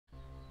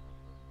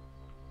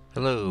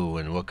Hello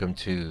and welcome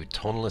to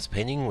Tonalist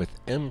Painting with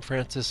M.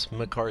 Francis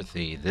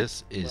McCarthy.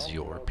 This is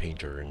your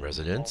painter in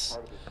residence,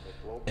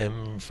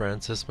 M.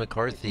 Francis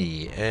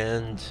McCarthy,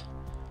 and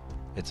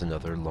it's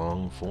another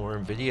long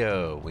form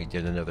video. We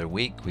did another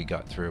week. We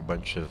got through a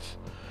bunch of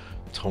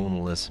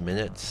tonalist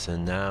minutes,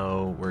 and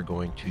now we're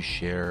going to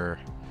share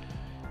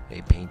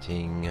a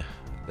painting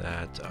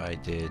that I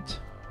did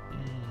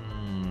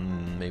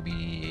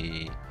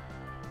maybe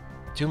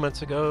 2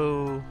 months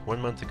ago,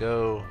 1 month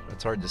ago.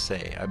 It's hard to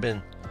say.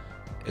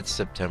 It's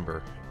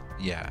September,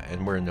 yeah,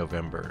 and we're in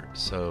November,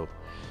 so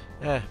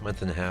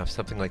month and a half,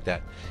 something like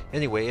that.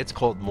 Anyway, it's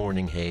called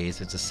Morning Haze.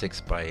 It's a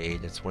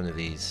 6x8. It's one of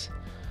these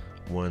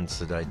ones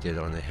that I did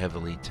on a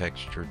heavily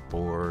textured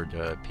board,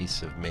 a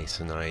piece of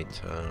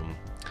masonite,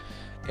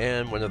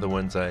 and one of the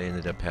ones I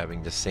ended up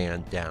having to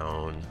sand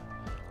down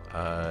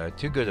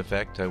to good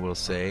effect, I will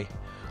say.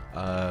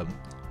 I'm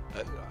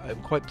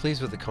quite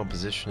pleased with the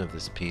composition of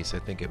this piece. I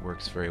think it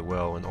works very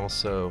well, and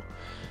also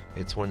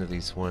it's one of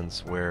these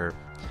ones where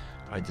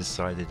I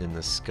decided in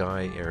the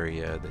sky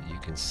area that you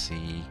can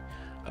see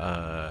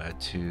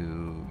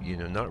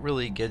to, not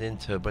really get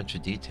into a bunch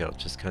of detail,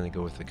 just kind of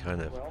go with the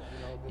kind of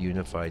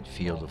unified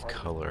field of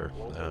color,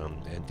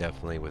 and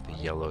definitely with a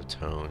yellow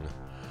tone.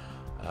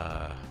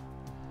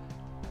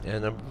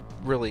 And I'm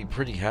really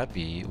pretty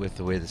happy with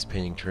the way this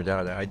painting turned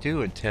out. I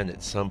do intend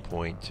at some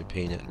point to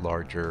paint it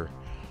larger.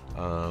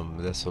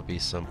 This will be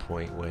some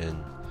point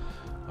when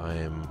I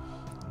am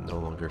no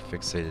longer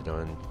fixated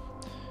on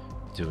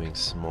doing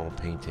small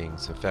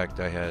paintings. In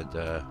fact, I had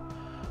a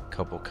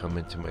couple come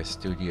into my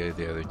studio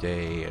the other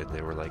day and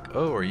they were like,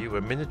 "Oh, are you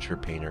a miniature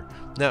painter?"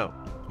 Now,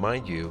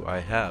 mind you, I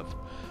have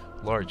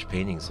large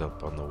paintings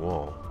up on the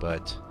wall,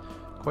 but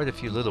quite a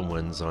few little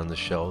ones on the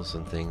shelves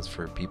and things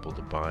for people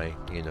to buy.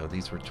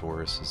 These were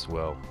tourists as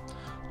well.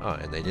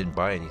 And they didn't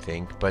buy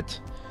anything,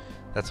 but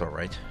that's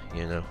alright,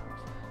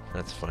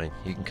 that's fine.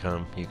 You can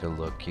come, you can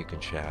look, you can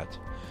chat.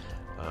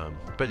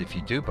 But if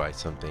you do buy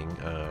something,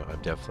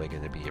 I'm definitely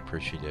going to be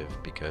appreciative,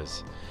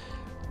 because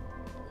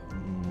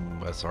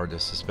us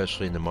artists,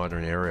 especially in the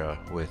modern era,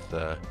 with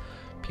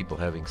people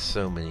having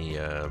so many,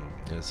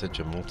 such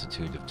a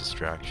multitude of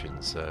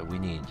distractions, we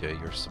need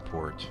your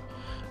support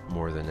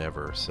more than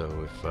ever.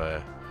 So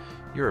if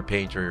you're a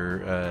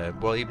painter,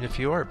 well, even if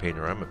you are a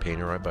painter, I'm a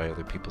painter, I buy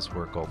other people's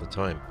work all the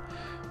time.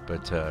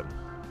 But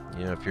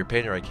if you're a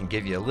painter, I can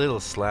give you a little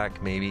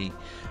slack maybe,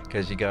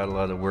 because you got a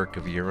lot of work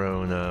of your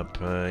own up,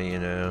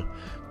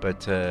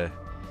 but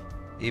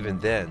even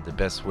then, the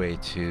best way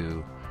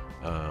to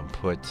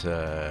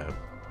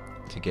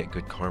to get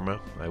good karma,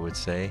 I would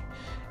say,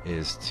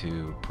 is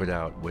to put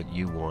out what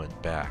you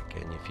want back.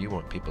 And if you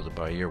want people to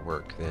buy your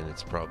work, then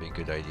it's probably a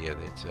good idea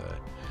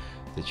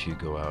that you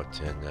go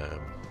out and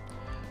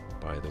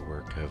buy the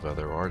work of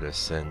other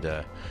artists.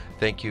 And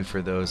thank you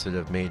for those that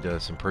have made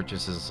some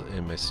purchases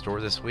in my store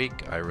this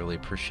week. I really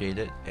appreciate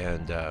it,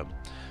 and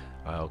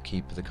I'll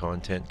keep the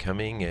content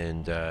coming.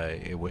 And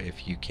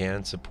if you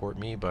can support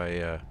me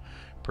by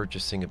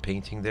purchasing a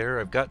painting there,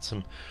 I've got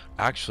some.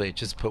 Actually, I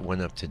just put one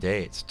up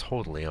today. It's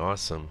totally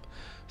awesome.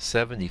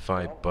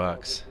 75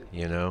 bucks.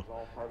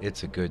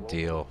 It's a good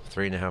deal.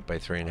 3.5 by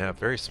 3.5.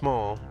 Very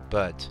small,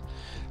 but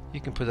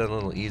you can put on a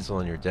little easel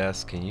on your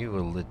desk and you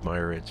will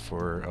admire it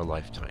for a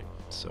lifetime.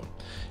 So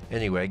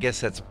anyway, I guess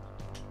that's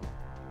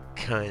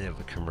kind of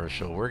a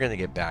commercial. We're going to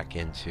get back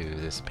into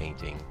this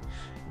painting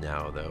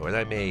now, though, and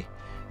I may,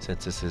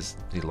 since this is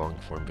the long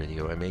form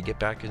video, I may get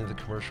back into the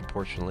commercial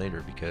portion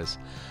later, because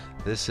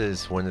this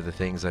is one of the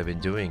things I've been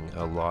doing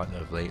a lot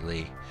of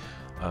lately.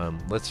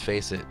 Let's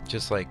face it,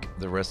 just like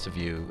the rest of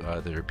you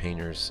that are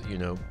painters,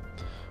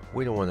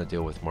 we don't want to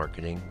deal with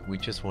marketing. We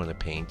just want to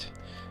paint,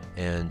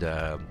 and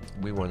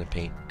we want to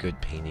paint good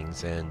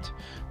paintings. And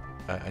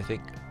I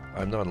think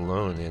I'm not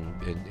alone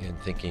in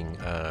thinking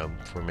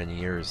for many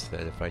years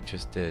that if I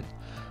just did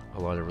a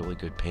lot of really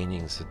good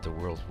paintings, that the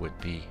world would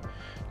be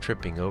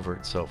tripping over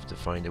itself to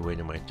find a way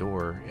to my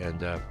door. And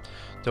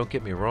don't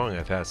get me wrong,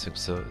 I've had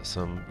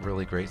some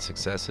really great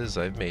successes.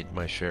 I've made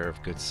my share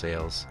of good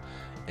sales,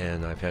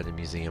 and I've had a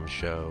museum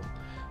show,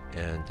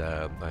 and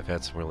I've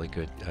had some really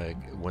good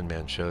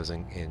one-man shows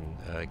in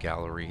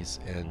galleries,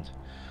 and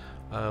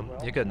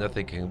you got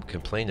nothing to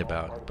complain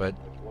about. But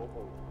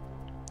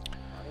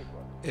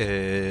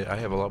I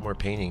have a lot more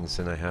paintings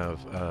than I have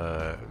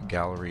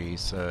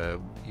galleries,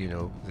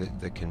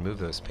 that can move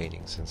those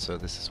paintings. And so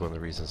this is one of the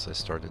reasons I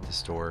started the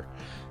store,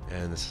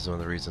 and this is one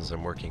of the reasons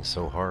I'm working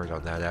so hard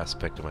on that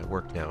aspect of my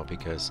work now,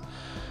 because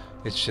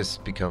it's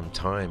just become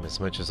time, as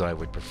much as I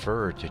would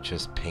prefer to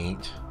just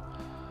paint.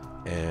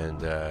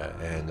 And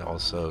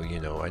also,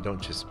 I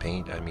don't just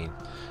paint. I mean,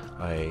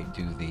 I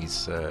do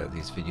these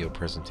video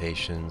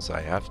presentations.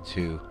 I have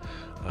to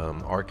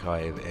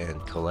archive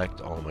and collect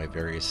all my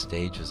various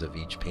stages of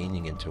each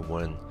painting into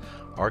one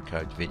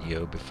archived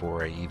video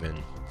before I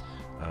even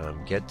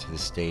get to the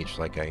stage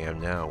like I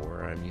am now,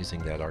 where I'm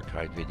using that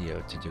archived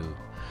video to do,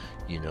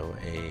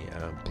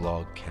 a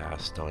blog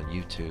cast on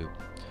YouTube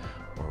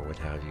or what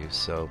have you.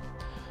 So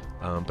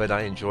But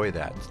I enjoy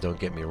that. Don't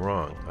get me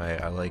wrong.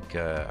 I like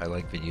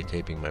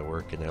videotaping my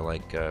work, and I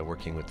like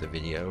working with the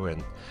video,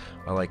 and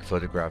I like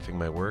photographing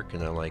my work,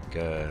 and I like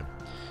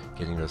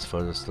getting those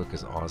photos to look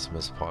as awesome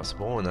as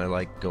possible. And I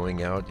like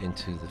going out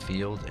into the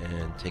field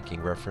and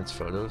taking reference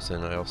photos,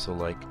 and I also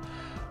like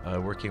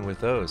working with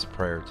those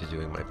prior to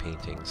doing my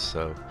paintings.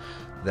 So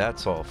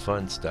that's all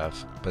fun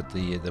stuff. But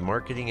the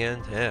marketing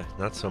end,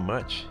 not so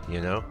much,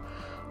 you know.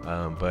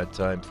 But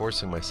I'm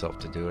forcing myself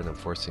to do it. I'm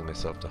forcing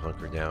myself to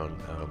hunker down,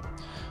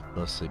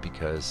 mostly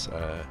because,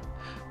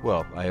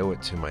 well, I owe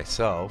it to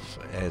myself,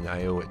 and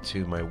I owe it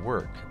to my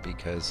work,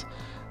 because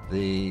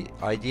the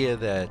idea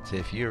that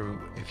if you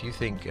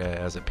think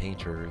as a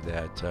painter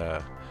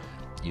that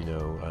you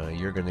know,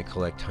 you're going to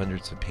collect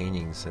hundreds of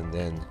paintings, and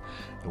then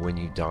when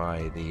you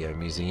die, the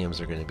museums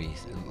are going to be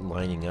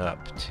lining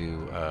up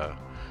to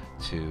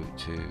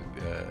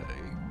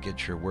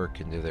get your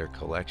work into their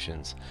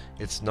collections.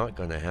 It's not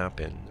going to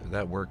happen.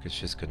 That work is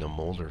just going to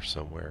molder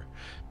somewhere.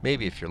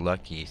 Maybe if you're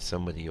lucky,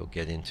 somebody will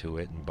get into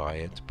it and buy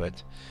it,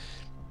 but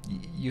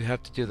you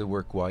have to do the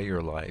work while you're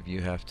alive.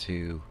 You have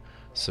to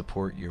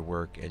support your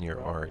work and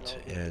your art,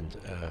 and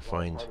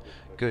find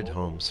good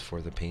homes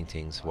for the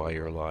paintings while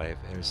you're alive.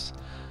 There's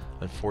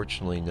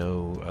unfortunately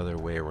no other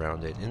way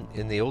around it.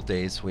 In the old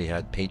days, we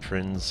had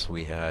patrons.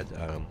 We had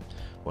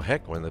well,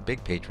 heck, one of the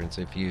big patrons,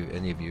 if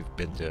any of you have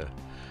been to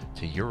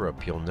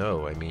Europe, you'll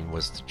know, I mean,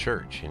 was the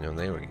church. You know,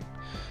 they were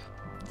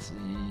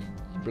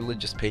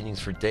religious paintings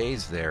for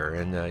days there,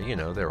 and you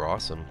know, they're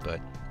awesome, but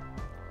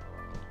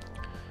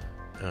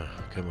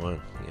come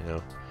on, you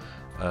know.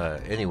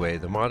 Anyway,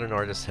 the modern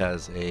artist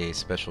has a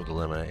special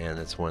dilemma, and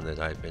it's one that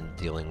I've been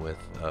dealing with.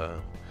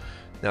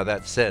 Now,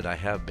 that said, I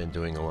have been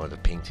doing a lot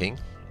of painting.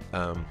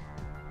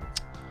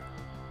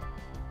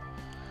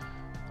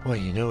 Well,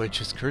 you know, it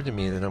just occurred to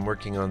me that I'm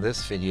working on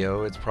this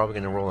video. It's probably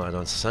going to roll out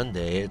on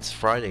Sunday. It's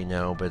Friday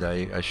now, but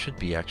I should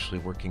be actually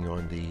working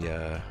on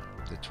the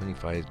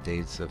 25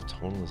 Days of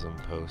Tonalism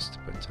post.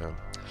 But ooh,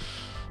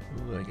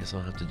 I guess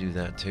I'll have to do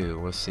that too.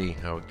 We'll see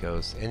how it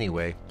goes.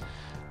 Anyway,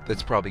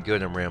 that's probably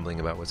good I'm rambling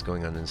about what's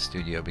going on in the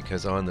studio,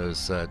 because on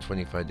those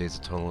 25 Days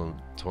of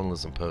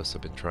Tonalism posts,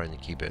 I've been trying to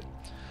keep it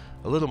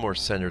a little more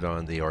centered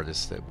on the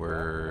artists that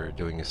we're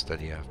doing a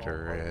study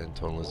after, and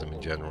tonalism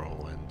in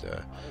general, and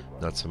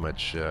not so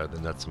much the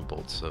nuts and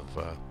bolts of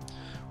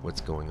what's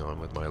going on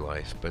with my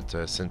life. But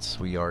since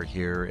we are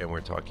here and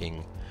we're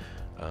talking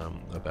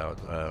about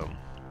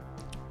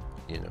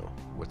you know,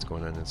 what's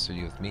going on in the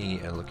studio with me,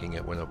 and looking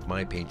at one of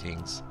my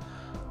paintings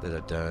that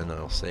I've done,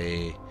 I'll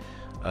say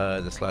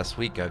this last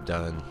week I've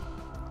done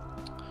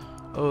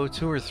 2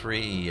 or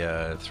 3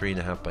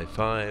 3.5 by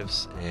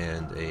 5s,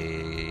 and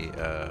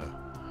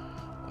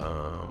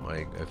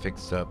I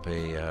fixed up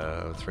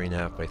a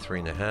 3.5 by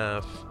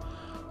 3.5.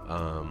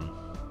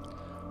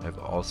 I've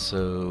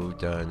also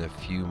done a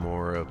few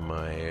more of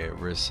my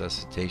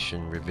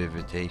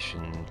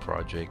revivification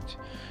project,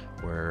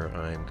 where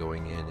I'm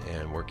going in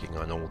and working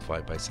on old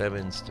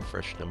 5x7s to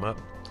freshen them up.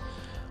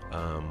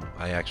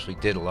 I actually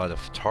did a lot of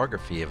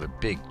photography of a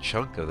big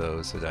chunk of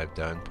those that I've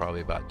done,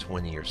 probably about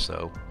 20 or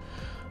so,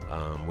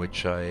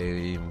 which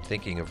I'm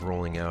thinking of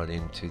rolling out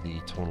into the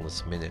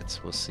Tonalist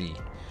Minutes. We'll see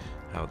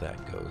how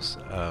that goes.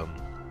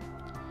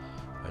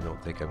 I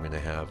don't think I'm going to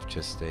have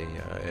just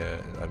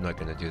I'm not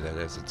going to do that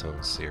as its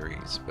own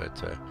series,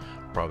 but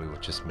probably will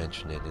just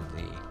mention it in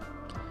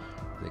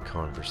the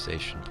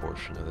conversation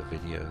portion of the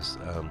videos.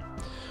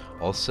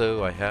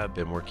 Also, I have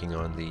been working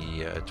on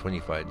the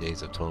 25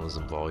 Days of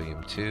Tonalism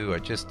Volume 2. I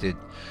just did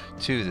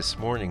 2 this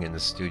morning in the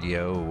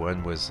studio.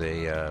 One was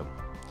a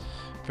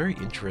very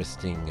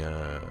interesting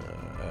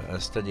a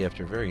study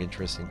after a very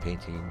interesting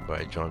painting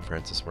by John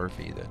Francis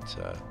Murphy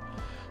that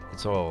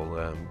it's all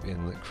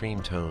in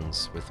cream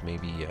tones with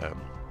maybe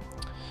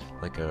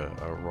like a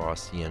raw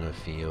sienna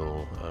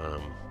feel.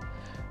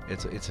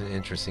 It's an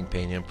interesting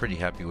painting. I'm pretty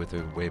happy with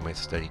the way my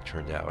study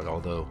turned out,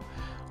 although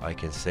I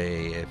can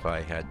say if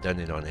I had done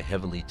it on a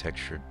heavily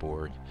textured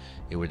board,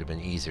 it would have been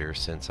easier,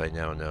 since I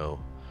now know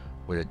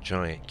what a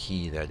giant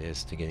key that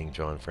is to getting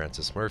John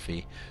Francis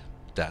Murphy.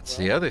 That's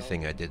the other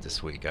thing I did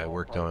this week. I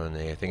worked on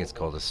I think it's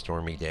called A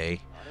Stormy Day.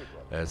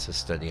 It's a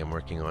study I'm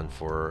working on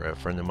for a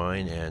friend of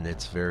mine, and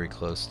it's very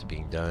close to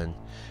being done.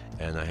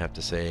 And I have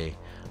to say,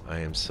 I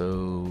am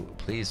so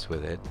pleased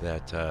with it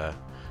that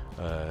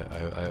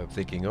I'm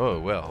thinking, oh,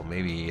 well,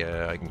 maybe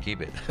I can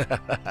keep it.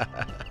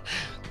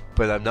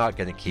 But I'm not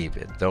going to keep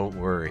it. Don't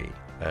worry,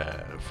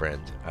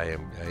 friend.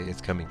 It's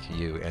coming to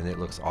you, and it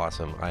looks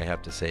awesome. I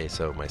have to say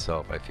so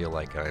myself. I feel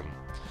like I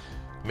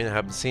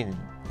haven't seen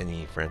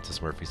any Francis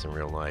Murphys in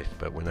real life,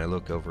 but when I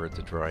look over at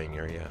the drawing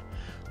area,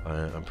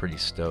 I'm pretty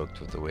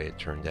stoked with the way it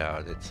turned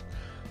out.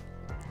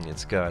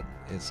 It's got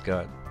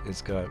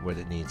what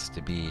it needs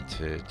to be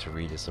to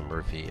read as a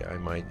Murphy. I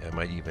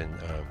might even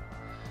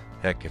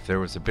heck, if there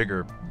was a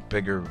bigger,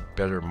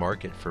 better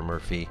market for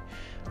Murphy,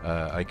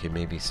 I could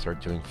maybe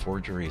start doing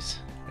forgeries.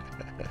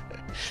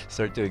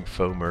 Start doing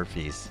faux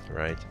Murphys,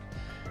 right?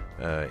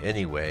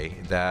 Anyway,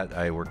 that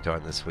I worked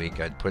on this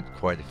week. I'd put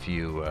quite a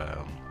few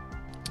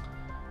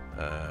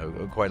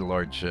quite a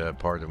large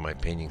part of my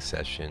painting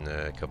session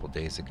a couple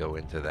days ago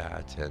into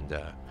that, and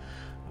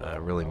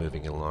really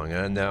moving along.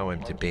 And now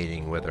I'm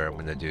debating whether I'm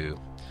going to do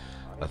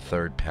a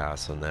third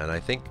pass on that. I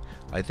think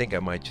I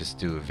might just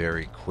do a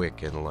very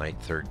quick and light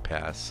third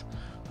pass.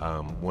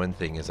 One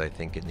thing is I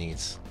think it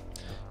needs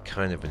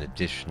kind of an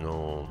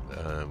additional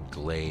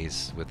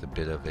glaze with a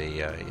bit of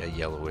a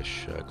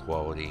yellowish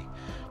quality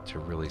to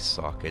really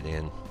sock it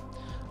in.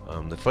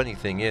 The funny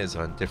thing is,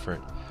 on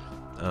different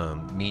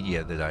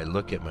media that I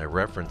look at my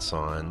reference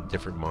on,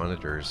 different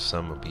monitors,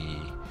 some will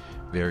be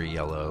very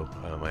yellow.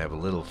 I have a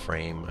little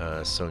frame,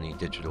 Sony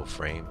digital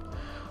frame,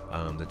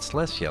 that's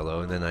less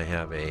yellow, and then I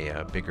have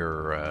a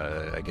bigger,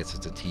 I guess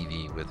it's a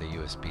TV with a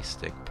USB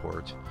stick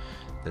port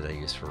that I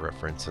use for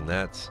reference, and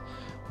that's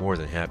more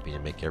than happy to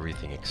make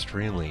everything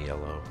extremely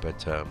yellow.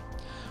 But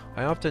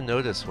I often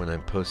notice when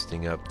I'm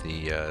posting up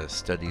the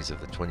studies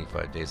of the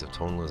 25 days of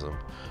tonalism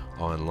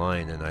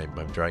online, and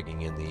I'm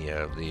dragging in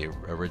the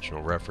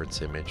original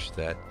reference image,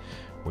 that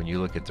when you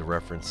look at the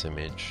reference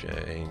image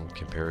in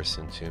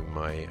comparison to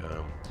my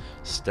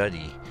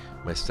study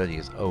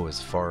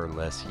is far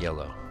less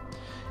yellow.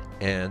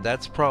 And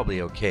that's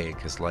probably okay,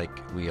 because like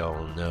we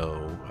all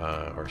know,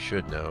 or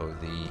should know,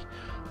 the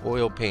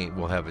oil paint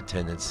will have a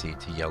tendency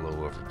to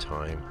yellow over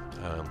time.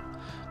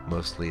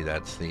 Mostly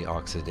that's the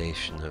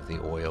oxidation of the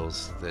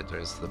oils that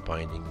is the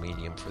binding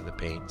medium for the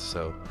paint,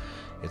 so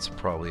it's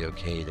probably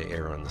okay to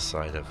err on the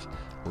side of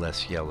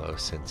less yellow,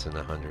 since in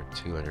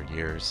 100-200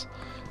 years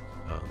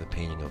the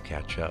painting will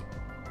catch up.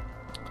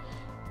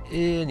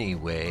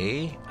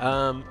 Anyway,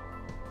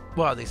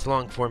 wow, these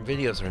long form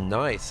videos are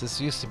nice. This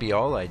used to be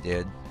all I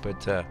did,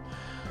 but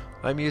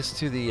I'm used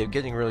to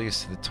getting really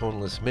used to the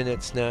toneless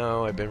minutes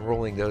now. I've been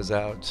rolling those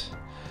out,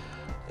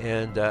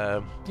 and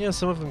you know,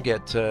 some of them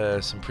get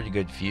some pretty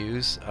good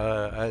views.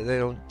 They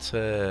don't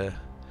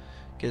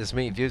get as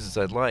many views as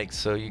I'd like,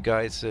 so you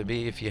guys,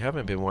 if you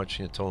haven't been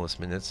watching the toneless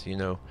minutes, you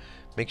know,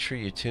 make sure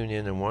you tune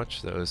in and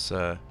watch those.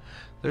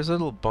 There's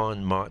little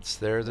bon mots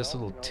there. There's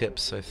little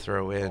tips I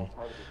throw in.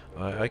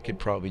 I could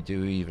probably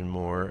do even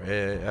more.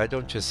 I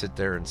don't just sit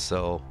there and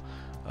sell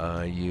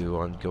you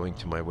on going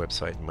to my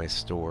website and my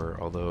store,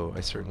 although I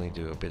certainly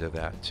do a bit of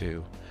that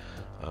too,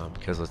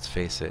 because let's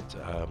face it,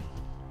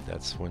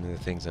 that's one of the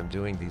things I'm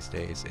doing these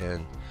days,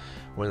 and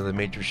one of the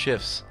major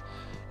shifts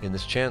in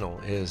this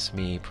channel is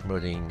me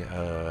promoting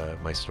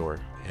my store.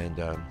 And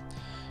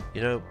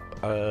you know,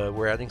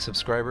 we're adding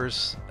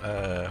subscribers.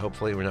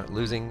 Hopefully we're not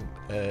losing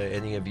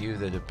any of you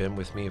that have been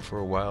with me for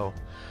a while.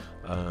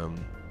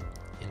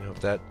 You know,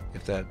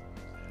 if that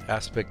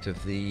aspect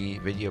of the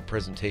video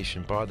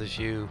presentation bothers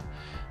you,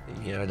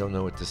 I don't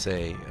know what to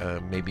say.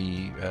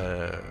 Maybe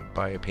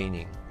buy a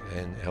painting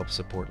and help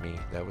support me.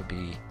 That would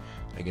be,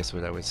 I guess,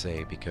 what I would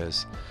say,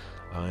 because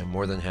I'm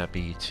more than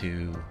happy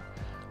to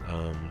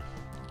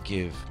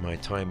give my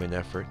time and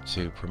effort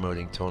to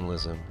promoting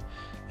tonalism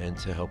and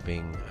to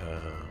helping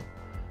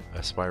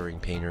aspiring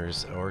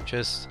painters, or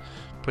just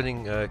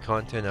putting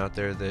content out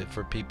there that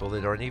for people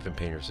that aren't even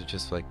painters, that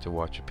just like to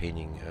watch a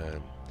painting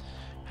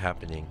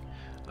happening.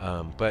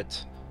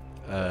 But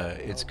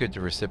it's good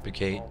to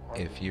reciprocate.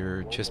 If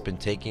you're just been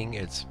taking,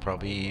 it's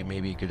probably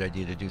maybe a good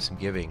idea to do some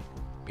giving,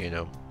 you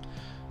know.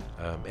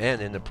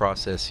 And in the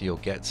process, you'll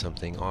get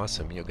something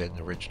awesome. You'll get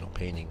an original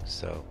painting.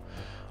 So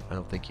I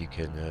don't think you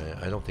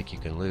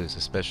can lose,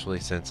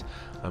 especially since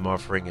I'm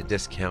offering a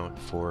discount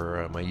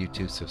for my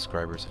YouTube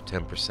subscribers of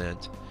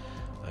 10%.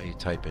 You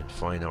type in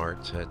fine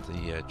art at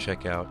the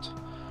checkout,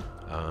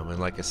 and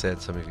like I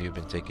said, some of you have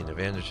been taking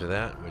advantage of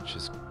that, which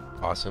is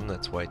awesome.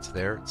 That's why it's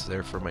there. It's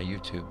there for my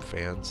YouTube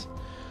fans.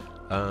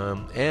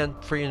 And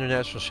free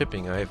international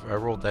shipping. I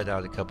rolled that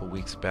out a couple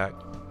weeks back,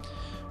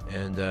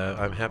 and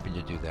I'm happy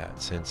to do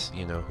that, since,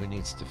 you know, who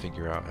needs to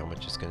figure out how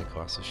much it's going to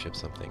cost to ship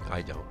something?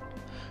 I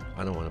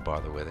don't want to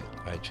bother with it.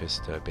 I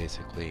just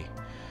basically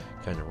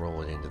kind of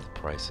roll it into the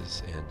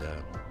prices, and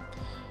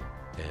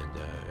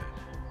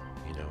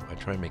you know, I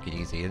try and make it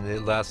easy. And the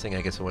last thing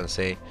I guess I want to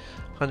say,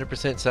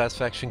 100%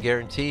 satisfaction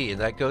guarantee, and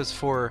that goes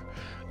for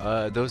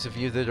those of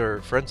you that are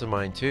friends of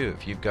mine too.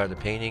 If you've got a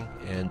painting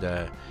and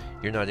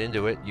you're not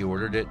into it, you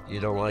ordered it,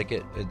 you don't like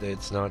it,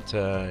 it's not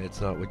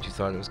what you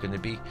thought it was going to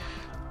be,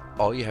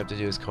 all you have to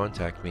do is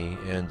contact me,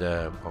 and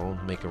I'll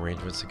make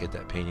arrangements to get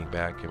that painting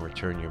back and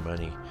return your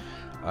money.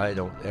 I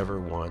don't ever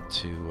want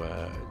to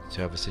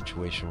have a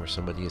situation where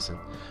somebody isn't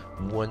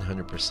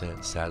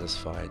 100%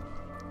 satisfied.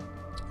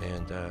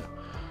 And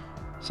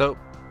so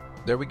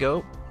there we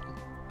go.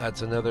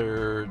 That's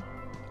another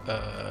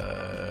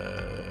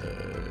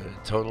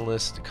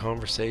tonalist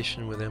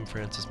conversation with M.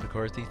 Francis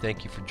McCarthy.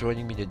 Thank you for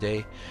joining me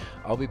today.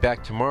 I'll be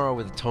back tomorrow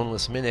with a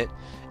Tonalist Minute,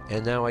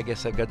 and now I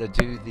guess I've got to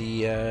do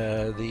the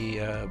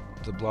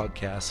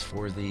blogcast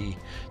for the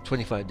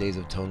 25 Days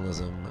of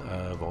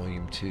Tonalism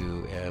Volume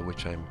 2,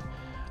 which I'm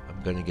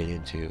going to get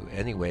into.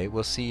 Anyway,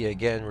 we'll see you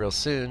again real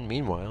soon.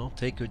 Meanwhile,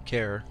 take good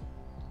care.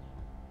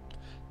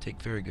 Take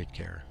very good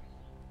care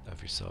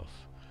of yourself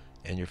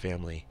and your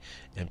family,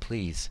 and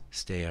please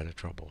stay out of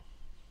trouble.